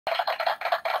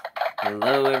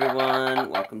Hello everyone,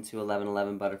 welcome to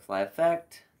 1111 Butterfly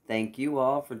Effect. Thank you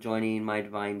all for joining my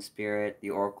Divine Spirit, the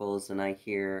Oracles, and I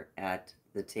here at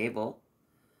the table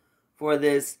for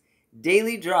this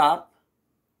daily drop,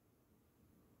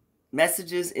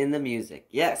 messages in the music.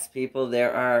 Yes, people,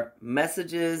 there are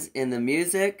messages in the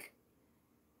music,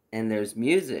 and there's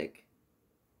music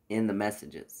in the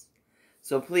messages.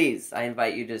 So please, I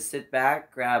invite you to sit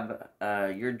back, grab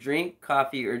your drink,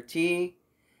 coffee, or tea,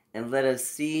 and let us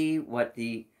see what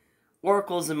the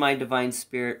oracles in my divine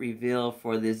spirit reveal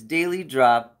for this daily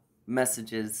drop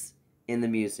messages in the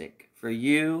music. For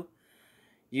you,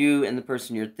 you and the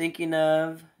person you're thinking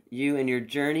of, you and your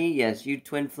journey, yes, you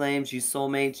twin flames, you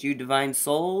soulmates, you divine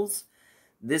souls,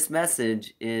 this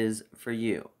message is for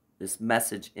you. This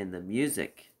message in the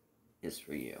music is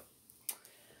for you.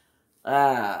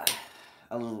 Where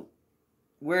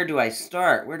do I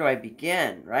start? Where do I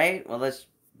begin, right? Well, let's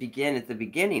begin at the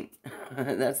beginning.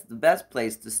 That's the best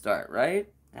place to start, right?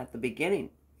 At the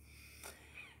beginning.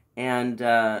 And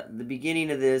the beginning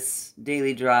of this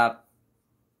daily drop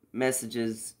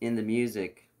messages in the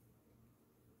music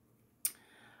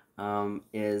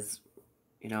is,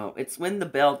 it's when the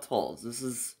bell tolls. This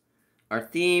is our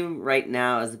theme right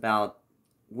now, is about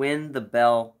when the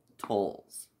bell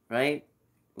tolls, right?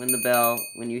 When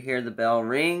you hear the bell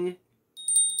ring,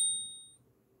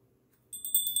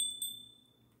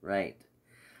 right?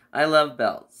 I love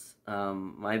bells.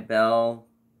 My bell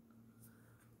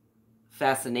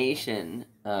fascination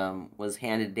was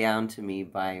handed down to me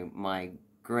by my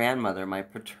grandmother, my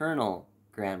paternal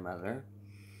grandmother,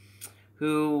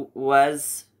 who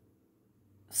was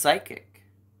psychic,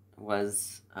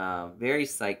 was very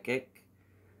psychic,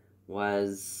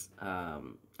 was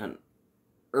an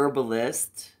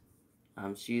herbalist.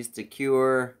 She used to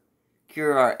cure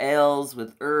our ails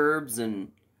with herbs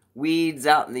and weeds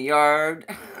out in the yard.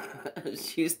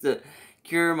 She used to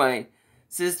cure my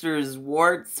sister's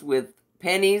warts with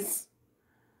pennies.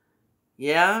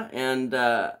 Yeah, and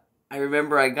I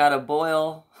remember I got a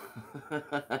boil.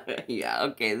 Yeah,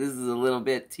 okay, this is a little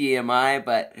bit TMI,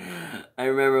 but I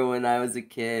remember when I was a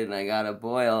kid and I got a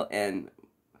boil, and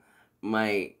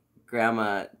my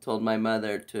grandma told my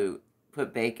mother to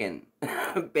put bacon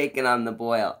on the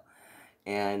boil,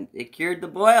 and it cured the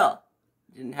boil.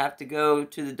 Didn't have to go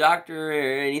to the doctor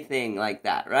or anything like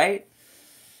that, right?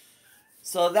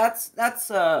 So that's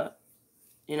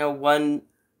one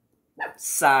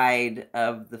side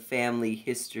of the family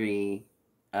history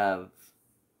of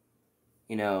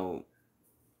being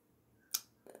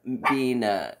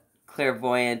a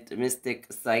clairvoyant, a mystic,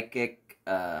 a psychic,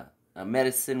 a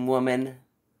medicine woman.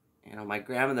 My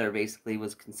grandmother basically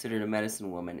was considered a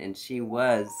medicine woman, and she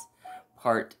was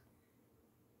part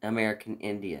American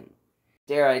Indian.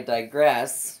 Dare I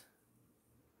digress?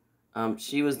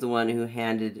 She was the one who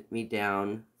handed me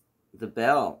down the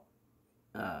bell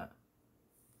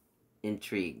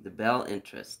intrigue, the bell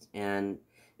interest, and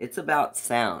it's about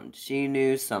sound. She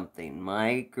knew something.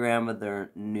 My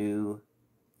grandmother knew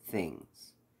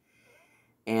things,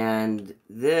 and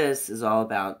this is all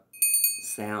about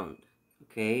sound,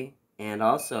 okay? And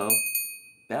also,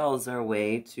 bells are a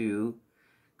way to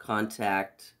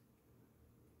contact,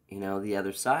 the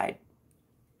other side,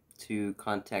 to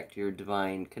contact your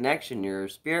divine connection, your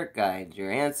spirit guides,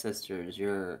 your ancestors,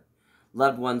 your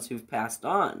loved ones who've passed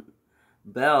on.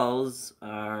 Bells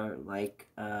are like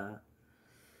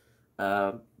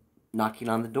knocking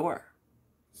on the door,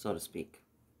 so to speak.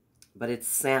 But it's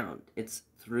sound. It's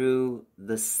through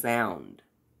the sound,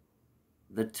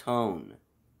 the tone,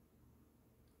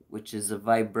 which is a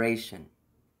vibration.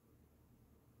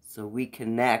 So we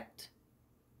connect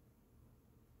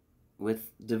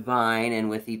with divine and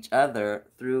with each other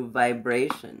through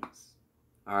vibrations.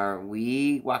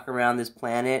 We walk around this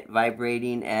planet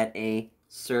vibrating at a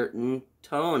certain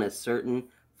tone, a certain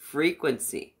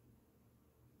frequency.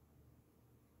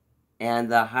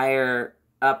 And the higher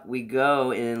up we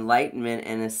go in enlightenment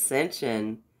and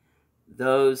ascension,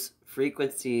 those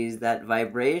frequencies, that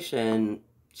vibration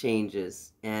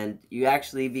changes, and you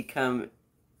actually become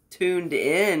tuned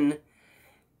in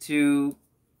to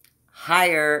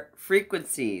higher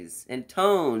frequencies and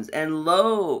tones and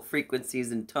low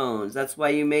frequencies and tones. That's why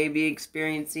you may be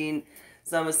experiencing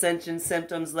some ascension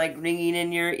symptoms like ringing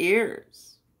in your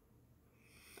ears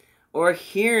or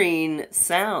hearing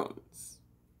sounds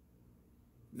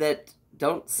that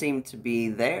don't seem to be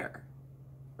there,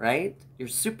 right? You're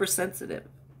super sensitive.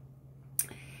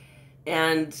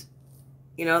 And,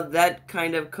 that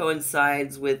kind of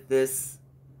coincides with this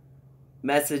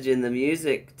message in the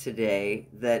music today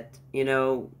that,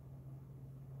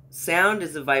 sound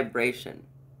is a vibration,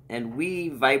 and we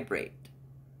vibrate.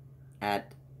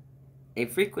 at a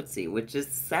frequency, which is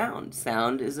sound.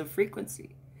 Sound is a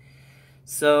frequency.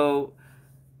 So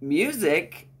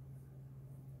music,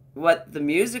 what the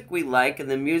music we like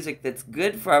and the music that's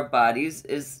good for our bodies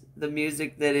is the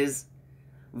music that is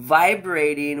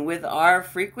vibrating with our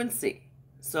frequency.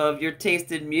 So if your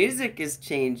taste in music is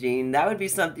changing, that would be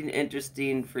something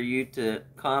interesting for you to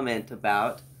comment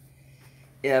about.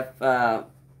 If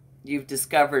you've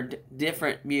discovered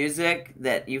different music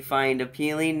that you find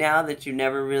appealing now that you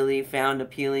never really found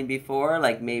appealing before,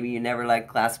 like maybe you never liked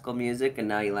classical music and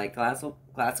now you like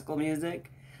classical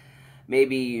music.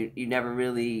 Maybe you never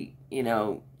really,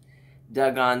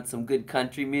 dug on some good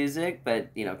country music, but,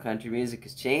 country music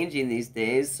is changing these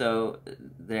days, so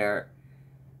they're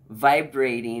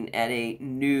vibrating at a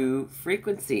new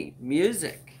frequency.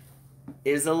 Music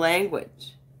is a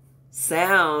language.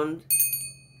 Sound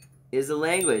is a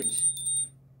language.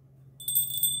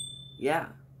 Yeah.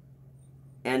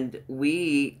 And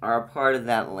we are a part of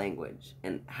that language.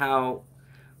 And how,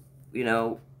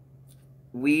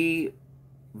 we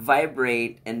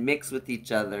vibrate and mix with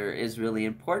each other is really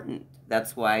important.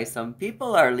 That's why some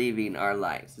people are leaving our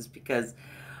lives. It's because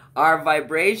our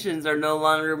vibrations are no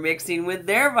longer mixing with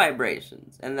their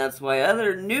vibrations. And that's why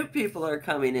other new people are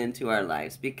coming into our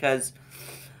lives, because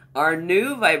our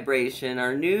new vibration,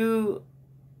 our new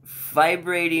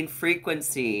vibrating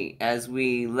frequency, as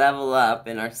we level up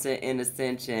in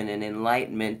ascension and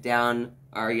enlightenment down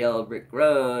our yellow brick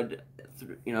road,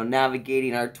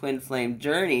 navigating our twin flame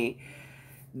journey,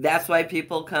 that's why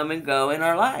people come and go in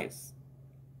our lives.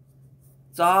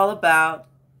 It's all about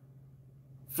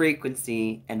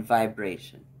frequency and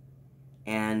vibration.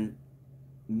 And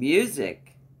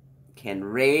music can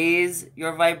raise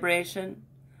your vibration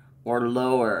or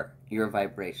lower your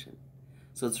vibration.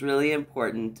 So it's really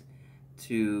important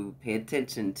to pay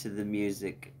attention to the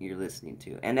music you're listening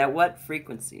to and at what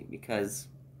frequency, because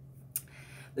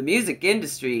the music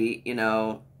industry,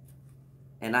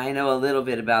 and I know a little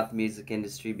bit about the music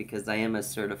industry because I am a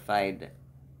certified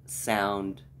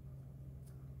sound,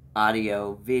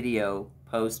 audio, video,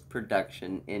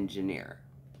 post-production engineer.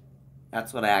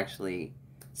 That's what I actually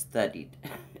studied.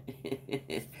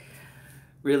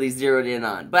 Really zeroed in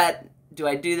on. But do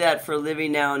I do that for a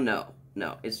living now? No.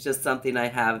 It's just something I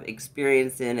have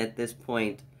experience in at this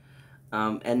point,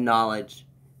 and knowledge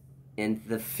in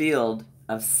the field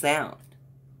of sound.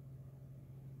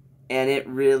 And it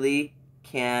really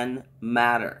can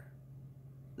matter.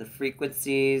 The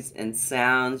frequencies and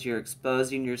sounds you're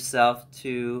exposing yourself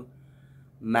to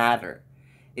matter.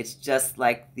 It's just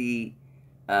like the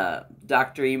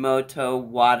Dr. Emoto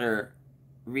water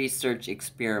research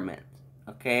experiment,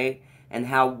 okay? And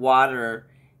how water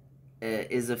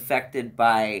is affected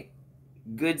by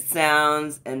good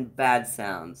sounds and bad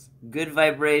sounds. Good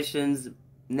vibrations,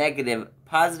 negative,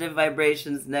 positive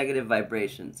vibrations, negative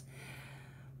vibrations.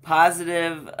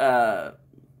 Positive,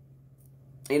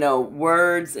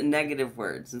 words and negative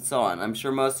words and so on. I'm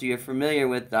sure most of you are familiar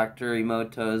with Dr.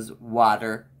 Emoto's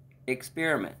water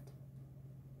experiment.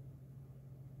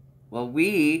 Well,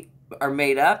 we are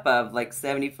made up of like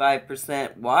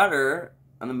 75% water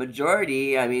on the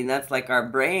majority. I mean, that's like our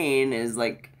brain is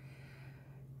like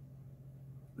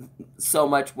so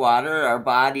much water. Our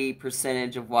body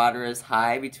percentage of water is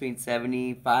high, between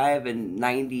 75 and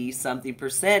 90 something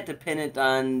percent, dependent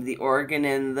on the organ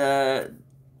and the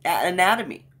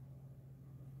anatomy.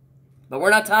 But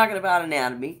we're not talking about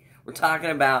anatomy. We're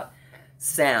talking about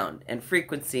sound and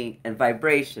frequency and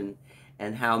vibration,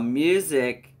 and how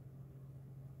music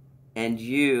and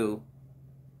you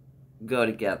go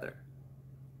together,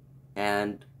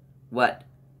 and what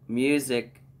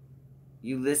music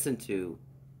you listen to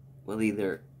will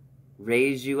either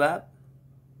raise you up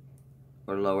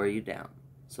or lower you down.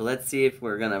 So let's see if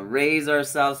we're going to raise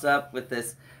ourselves up with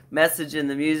this message in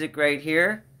the music right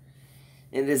here,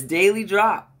 in this daily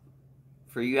drop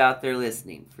for you out there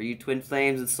listening, for you twin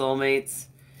flames and soulmates,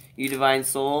 you divine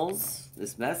souls.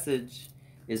 This message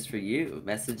is for you.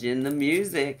 Message in the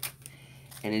music.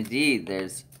 And indeed,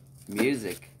 there's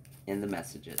music in the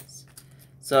messages.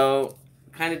 So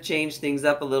kind of change things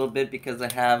up a little bit because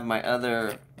I have my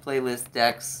other playlist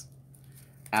decks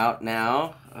out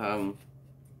now on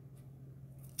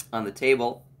the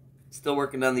table. Still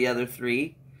working on the other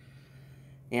three.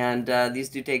 And these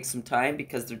do take some time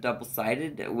because they're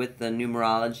double-sided with the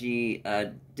numerology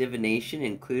divination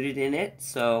included in it.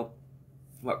 So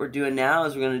what we're doing now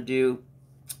is we're going to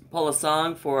pull a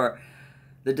song for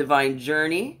the divine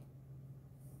journey,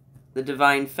 the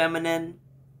divine feminine,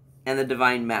 and the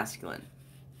divine masculine.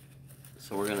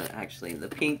 So we're going to actually, the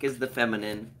pink is the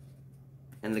feminine,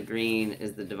 and the green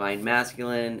is the divine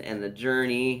masculine, and the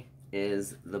journey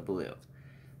is the blue.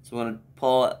 So we want to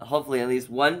pull hopefully at least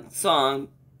one song.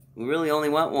 We really only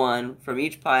want one from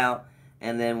each pile,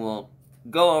 and then we'll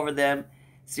go over them,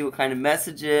 see what kind of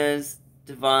messages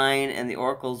Divine and the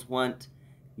oracles want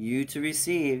you to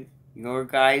receive, your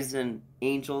guides and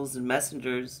angels and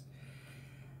messengers,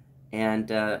 and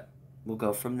we'll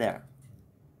go from there.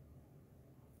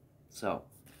 So,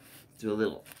 do a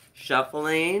little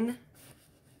shuffling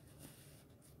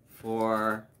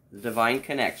for the divine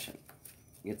connection.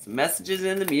 Get some messages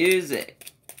in the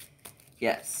music.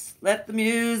 Yes, let the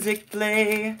music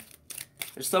play.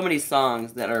 There's so many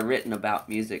songs that are written about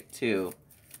music too.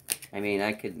 I mean,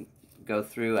 I could go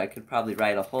through, I could probably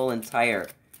write a whole entire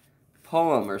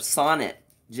poem or sonnet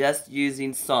just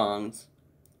using songs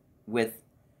with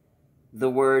the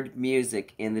word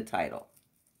music in the title.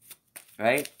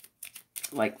 Right?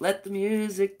 Like, let the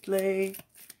music play.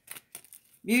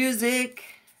 Music.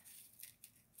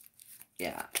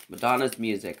 Yeah, Madonna's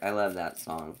Music. I love that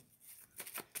song.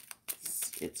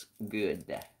 It's good.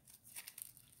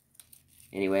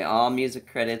 Anyway, all music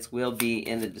credits will be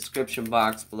in the description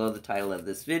box below the title of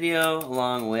this video,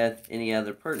 along with any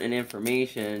other pertinent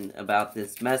information about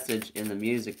this message in the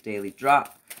Music Daily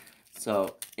Drop.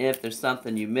 So, if there's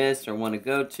something you missed or want to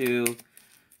go to,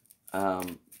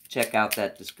 check out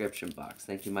that description box.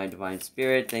 Thank you, my Divine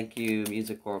Spirit. Thank you,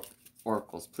 Music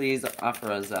Oracles. Please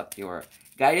offer us up your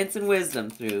guidance and wisdom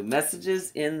through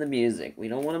messages in the music. We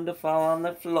don't want them to fall on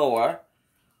the floor.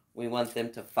 We want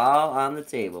them to fall on the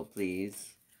table,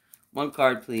 please. One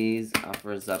card, please.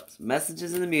 Offer us up some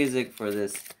messages in the music for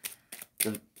this,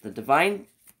 the divine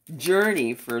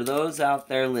journey for those out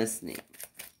there listening.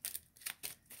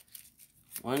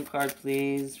 One card,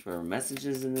 please, for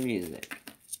messages in the music.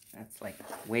 That's like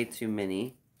way too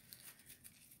many.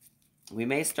 We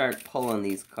may start pulling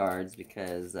these cards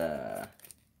because, alright,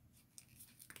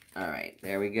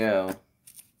 there we go.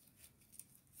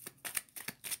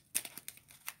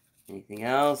 Anything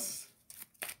else?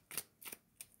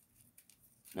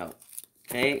 No.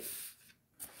 Okay.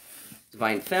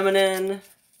 Divine Feminine.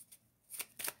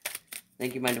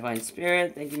 Thank you, my Divine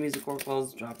Spirit. Thank you, Music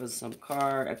Oracles. Drop us a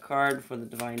card for the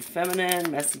Divine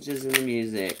Feminine. Messages in the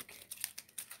music.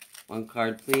 One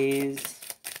card, please,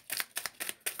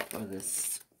 for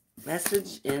this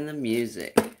message in the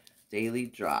music. Daily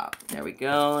drop. There we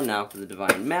go. Now for the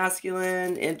Divine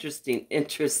Masculine. Interesting,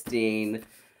 interesting.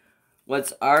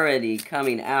 What's already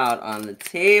coming out on the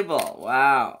table.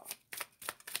 Wow.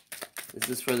 This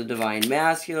is for the Divine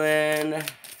Masculine.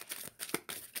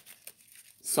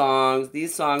 Songs.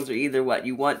 These songs are either what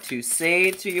you want to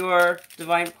say to your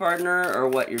divine partner or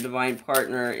what your divine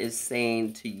partner is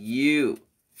saying to you.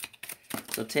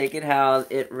 So take it how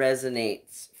it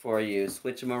resonates for you.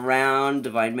 Switch them around.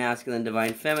 Divine Masculine,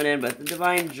 Divine Feminine. But the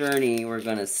Divine Journey, we're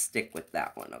going to stick with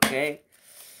that one, okay?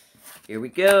 Here we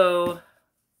go.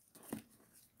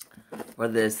 For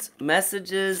this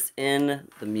messages in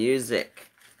the music.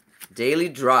 Daily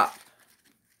drop.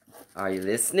 Are you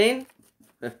listening?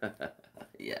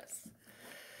 Yes.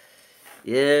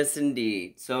 Yes,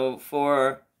 indeed. So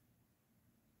for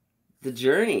the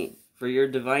journey, for your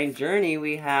divine journey,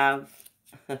 we have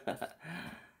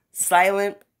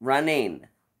Silent Running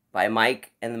by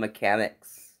Mike and the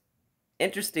Mechanics.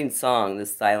 Interesting song,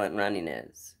 this Silent Running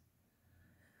is.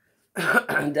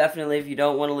 Definitely, if you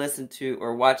don't want to listen to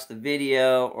or watch the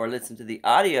video or listen to the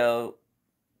audio,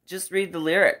 just read the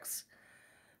lyrics.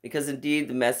 Because indeed,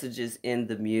 the message is in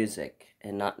the music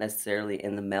and not necessarily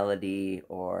in the melody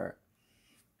or...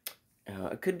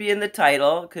 it could be in the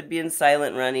title, it could be in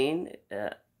Silent Running,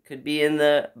 could be in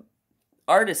the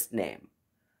artist name.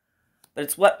 But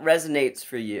it's what resonates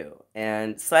for you.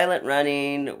 And Silent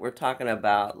Running, we're talking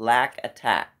about lack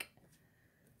attack.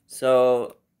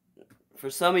 So... for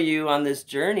some of you on this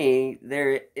journey,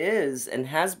 there is and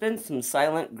has been some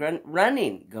silent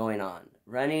running going on.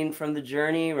 Running from the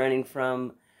journey, running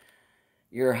from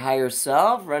your higher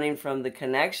self, running from the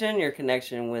connection, your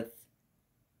connection with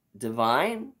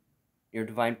divine, your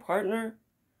divine partner.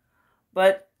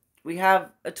 But we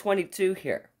have a 22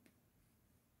 here.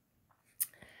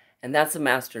 And that's a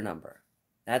master number.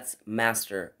 That's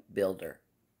master builder.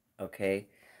 Okay?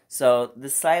 So the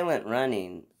silent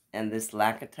running and this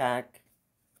lack attack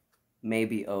may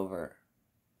be over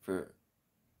for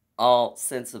all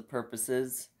sense of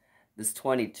purposes. This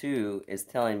 22 is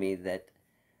telling me that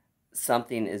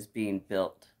something is being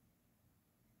built.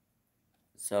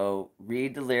 So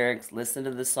read the lyrics, listen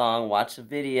to the song, watch the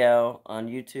video on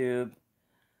YouTube,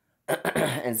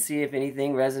 and see if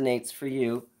anything resonates for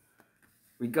you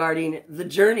regarding the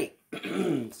journey.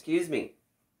 Excuse me.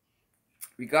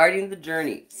 Regarding the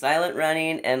journey, silent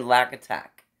running and lack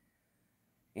attack.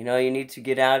 You know, you need to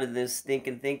get out of this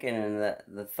stinking thinking and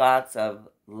the thoughts of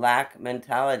lack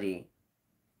mentality.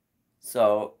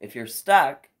 So if you're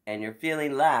stuck and you're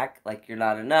feeling lack, like you're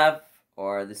not enough,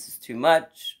 or this is too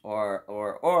much,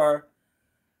 or,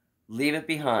 leave it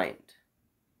behind.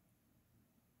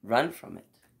 Run from it,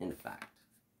 in fact.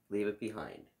 Leave it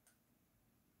behind.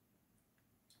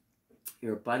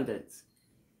 Your abundance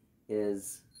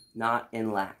is not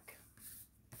in lack.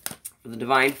 For the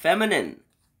divine feminine.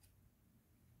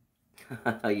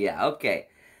 Yeah, okay.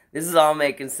 This is all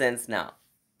making sense now.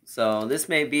 So this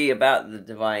may be about the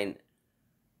divine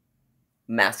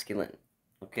masculine,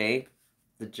 okay?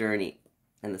 The journey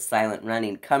and the silent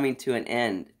running coming to an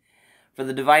end. For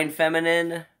the divine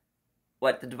feminine,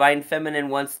 what the divine feminine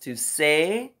wants to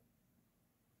say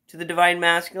to the divine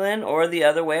masculine, or the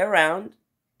other way around,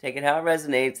 take it how it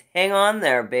resonates. Hang On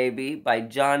There, Baby by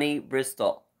Johnny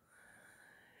Bristol.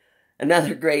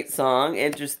 Another great song,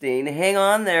 interesting. Hang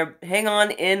On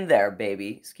In There, Baby.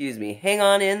 Excuse me. Hang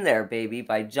On In There, Baby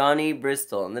by Johnny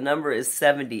Bristol. And the number is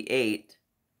 78.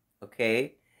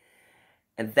 Okay?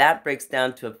 And that breaks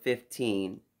down to a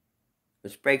 15,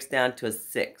 which breaks down to a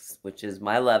 6, which is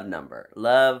my love number.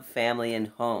 Love, family, and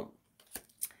home.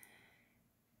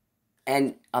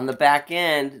 And on the back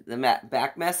end, the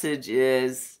back message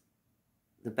is,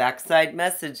 the backside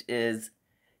message is,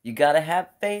 you gotta have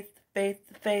faith, faith,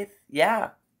 faith. Yeah,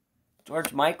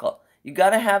 George Michael. You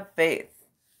gotta have faith.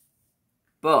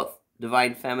 Both,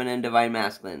 divine feminine, divine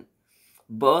masculine.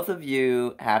 Both of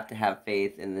you have to have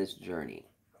faith in this journey.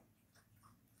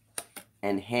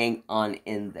 And hang on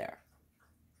in there.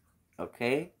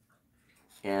 Okay?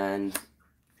 And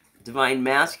divine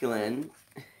masculine.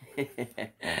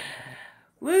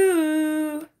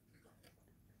 Woo!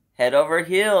 Head Over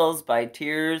Heels by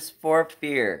Tears for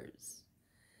Fears.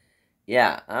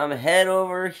 Yeah, I'm head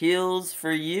over heels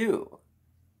for you,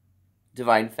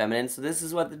 divine feminine. So this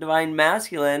is what the divine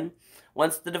masculine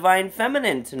wants the divine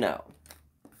feminine to know.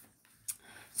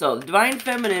 So the divine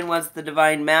feminine wants the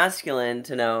divine masculine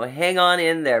to know, hang on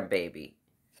in there, baby.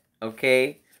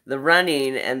 Okay? The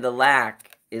running and the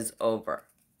lack is over.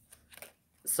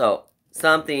 So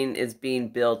something is being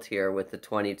built here with the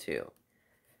 22.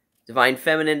 Divine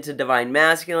feminine to divine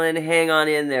masculine, hang on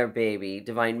in there, baby.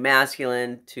 Divine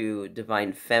masculine to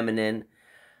divine feminine,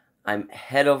 I'm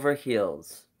head over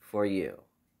heels for you.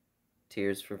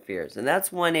 Tears for Fears. And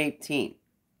that's 118.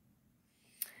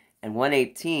 And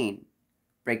 118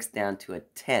 breaks down to a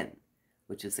 10,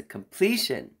 which is a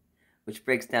completion, which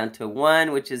breaks down to a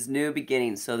 1, which is new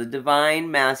beginnings. So the divine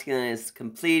masculine is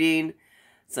completing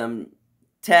some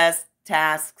tests,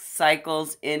 tasks,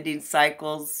 cycles, ending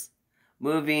cycles,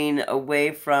 moving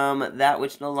away from that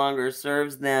which no longer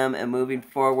serves them and moving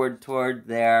forward toward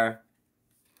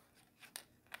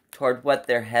what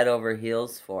they're head over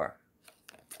heels for.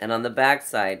 And on the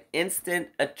backside, instant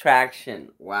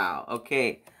attraction. Wow.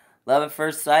 Okay. Love at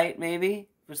first sight, maybe,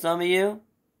 for some of you?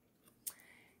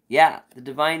 Yeah, the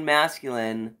divine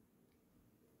masculine,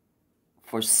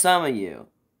 for some of you,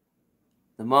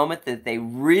 the moment that they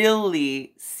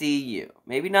really see you,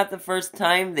 maybe not the first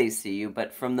time they see you,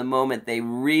 but from the moment they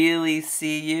really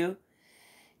see you,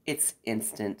 it's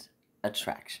instant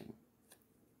attraction.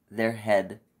 They're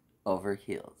head over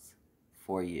heels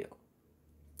for you.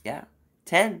 Yeah,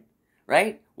 10,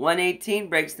 right? 118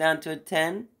 breaks down to a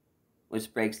 10,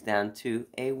 which breaks down to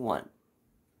a 1.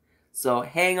 So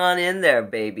hang on in there,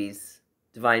 babies,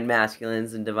 divine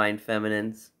masculines and divine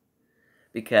feminines,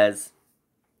 because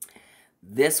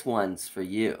this one's for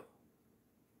you.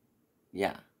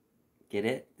 Yeah. Get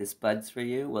it? This bud's for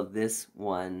you? Well, this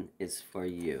one is for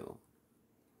you.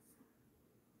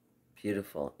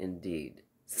 Beautiful indeed.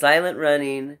 Silent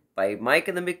Running by Mike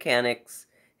and the Mechanics.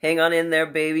 Hang On In There,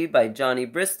 Baby by Johnny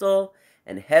Bristol.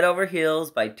 And Head Over Heels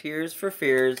by Tears for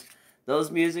Fears. Those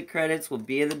music credits will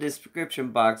be in the description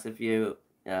box if you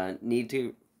need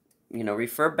to,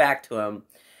 refer back to them.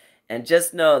 And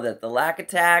just know that the lack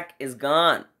attack is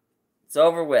gone. It's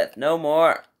over with. No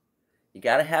more. You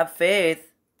got to have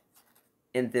faith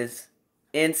in this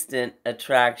instant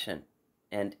attraction.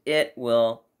 And it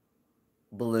will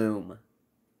bloom.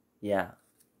 Yeah.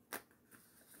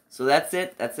 So that's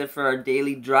it. That's it for our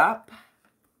daily drop.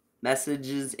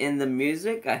 Messages in the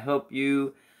music. I hope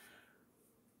you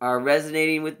are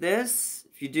resonating with this.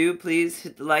 If you do, please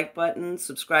hit the like button.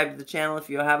 Subscribe to the channel if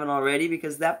you haven't already,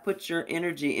 because that puts your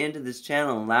energy into this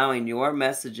channel, allowing your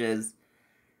messages,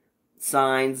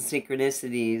 signs,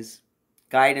 synchronicities,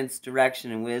 guidance,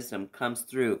 direction, and wisdom comes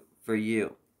through for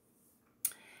you.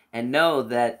 And know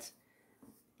that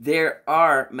there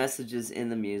are messages in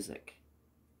the music.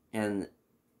 And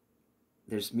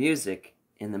there's music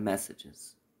in the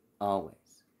messages. Always.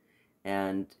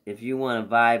 And if you want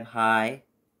to vibe high,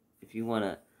 if you want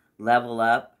to level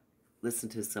up, listen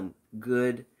to some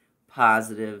good,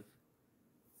 positive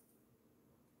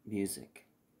music.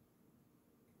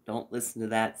 Don't listen to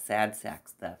that sad sack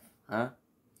stuff, huh?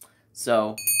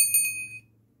 So,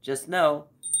 just know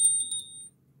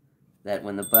that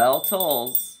when the bell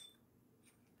tolls,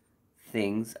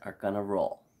 things are gonna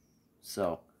roll.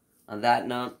 So, on that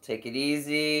note, take it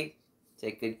easy,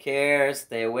 take good care,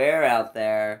 stay aware out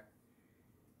there,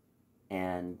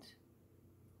 and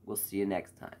we'll see you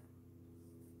next time.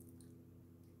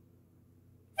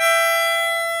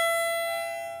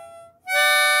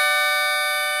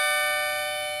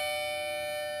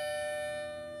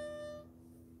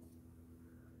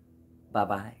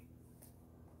 Bye-bye.